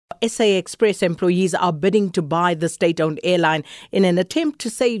SA Express employees are bidding to buy the state-owned airline in an attempt to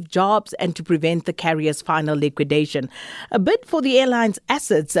save jobs and to prevent the carrier's final liquidation. A bid for the airline's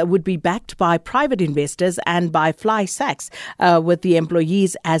assets would be backed by private investors and by FlySax, with the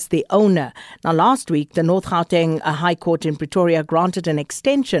employees as the owner. Now, last week, the North Gauteng High Court in Pretoria granted an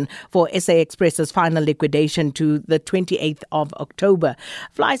extension for SA Express's final liquidation to the 28th of October.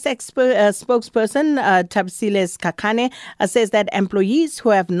 FlySax spokesperson Thabisiles Kakane says that employees who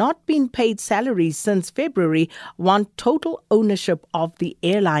have not been paid salaries since February want total ownership of the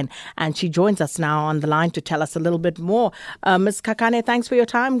airline. And she joins us now on the line to tell us a little bit more. Ms. Kakane, thanks for your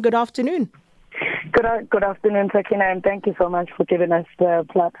time. Good afternoon. Good afternoon, Sakina, and thank you so much for giving us the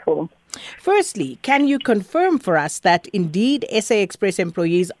platform. Firstly, can you confirm for us that indeed SA Express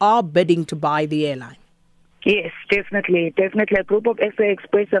employees are bidding to buy the airline? Yes, definitely. A group of SA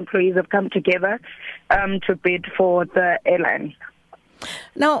Express employees have come together to bid for the airline.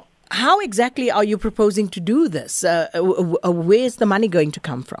 Now, how exactly are you proposing to do this? Where's the money going to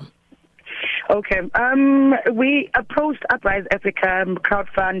come from? Okay. We approached Uprise Africa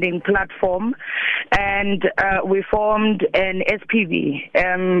crowdfunding platform, and we formed an SPV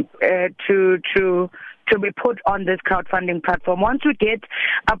to be put on this crowdfunding platform. Once we get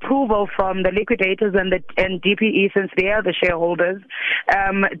approval from the liquidators and DPE, since they are the shareholders,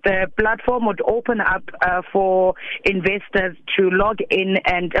 the platform would open up for investors to log in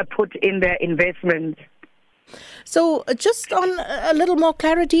and put in their investments. So just on a little more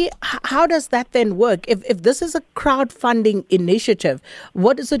clarity, how does that then work? If this is a crowdfunding initiative,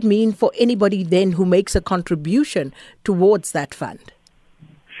 what does it mean for anybody then who makes a contribution towards that fund?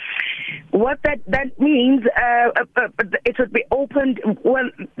 What that means, it would be opened. Well,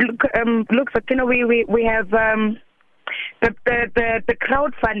 look, Sakina, we have the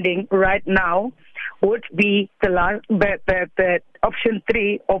crowdfunding right now would be the option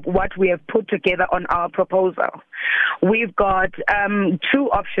 3 of what we have put together on our proposal. We've got 2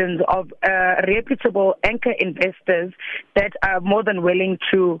 options of reputable anchor investors that are more than willing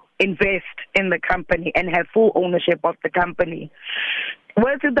to invest in the company and have full ownership of the company.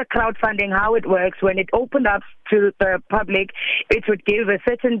 With the crowdfunding, how it works, when it opened up to the public, it would give a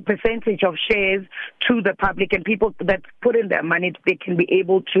certain percentage of shares to the public, and people that put in their money, they can be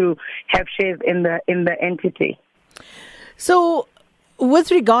able to have shares in the entity. So,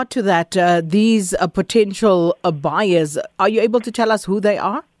 with regard to that, these potential buyers, are you able to tell us who they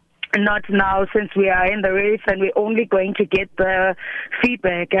are? Not now, since we are in the race, and we're only going to get the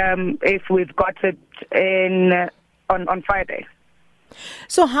feedback if we've got it on Friday.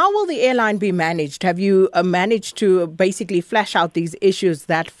 So how will the airline be managed? Have you managed to basically flesh out these issues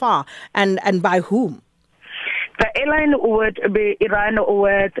that far, and by whom? The airline would be run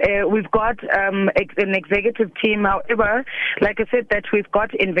with, we've got an executive team. However, like I said, that we've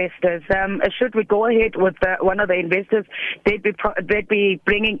got investors. Should we go ahead with one of the investors, they'd be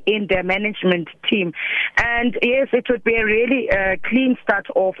bringing in their management team. And yes, it would be a really clean start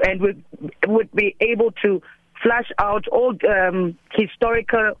off, and we would be able to flush out all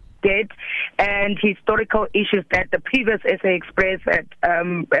historical debt and historical issues that the previous SA Express had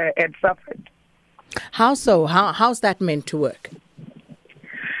suffered. How so? How's that meant to work?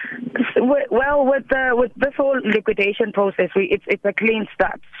 Well, with this whole liquidation process, it's a clean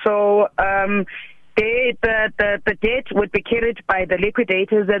start. So the debt would be carried by the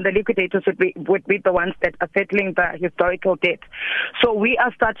liquidators, and the liquidators would be the ones that are settling the historical debt. So we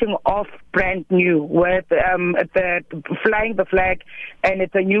are starting off brand new with the flying the flag, and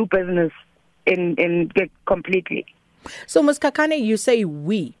it's a new business in completely. So, Ms. Kakane, you say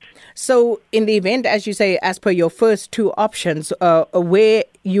we. So, in the event, as you say, as per your first 2 options, where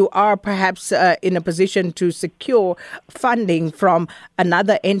you are perhaps in a position to secure funding from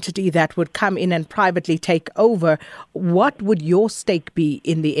another entity that would come in and privately take over, what would your stake be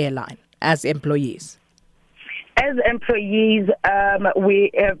in the airline as employees? As employees,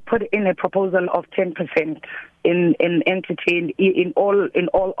 we put in a proposal of 10% in entity in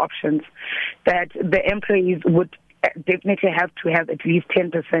all options, that the employees would definitely have to have at least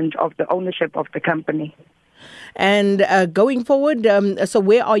 10% of the ownership of the company. And going forward, so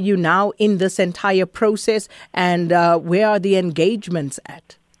where are you now in this entire process, and where are the engagements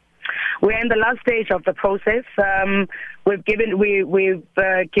at? We're in the last stage of the process. We've given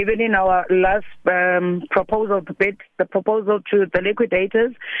in our last proposal to bid the proposal to the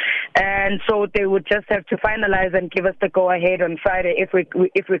liquidators, and so they would just have to finalize and give us the go ahead on Friday if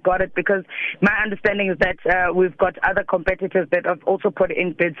we got it. Because my understanding is that we've got other competitors that have also put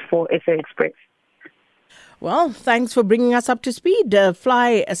in bids for SA Express. Well, thanks for bringing us up to speed.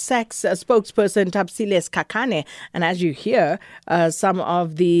 Fly Sachs spokesperson Tapsiles Kakane. And as you hear, some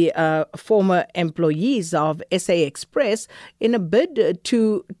of the former employees of SA Express in a bid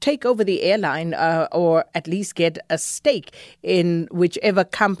to take over the airline or at least get a stake in whichever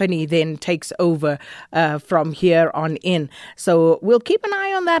company then takes over from here on in. So we'll keep an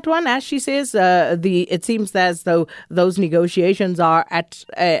eye on that one. As she says, it seems as though those negotiations are at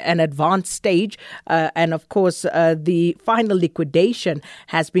an advanced stage. And of course, the final liquidation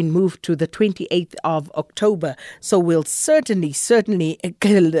has been moved to the 28th of October. So we'll certainly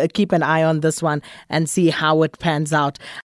keep an eye on this one and see how it pans out.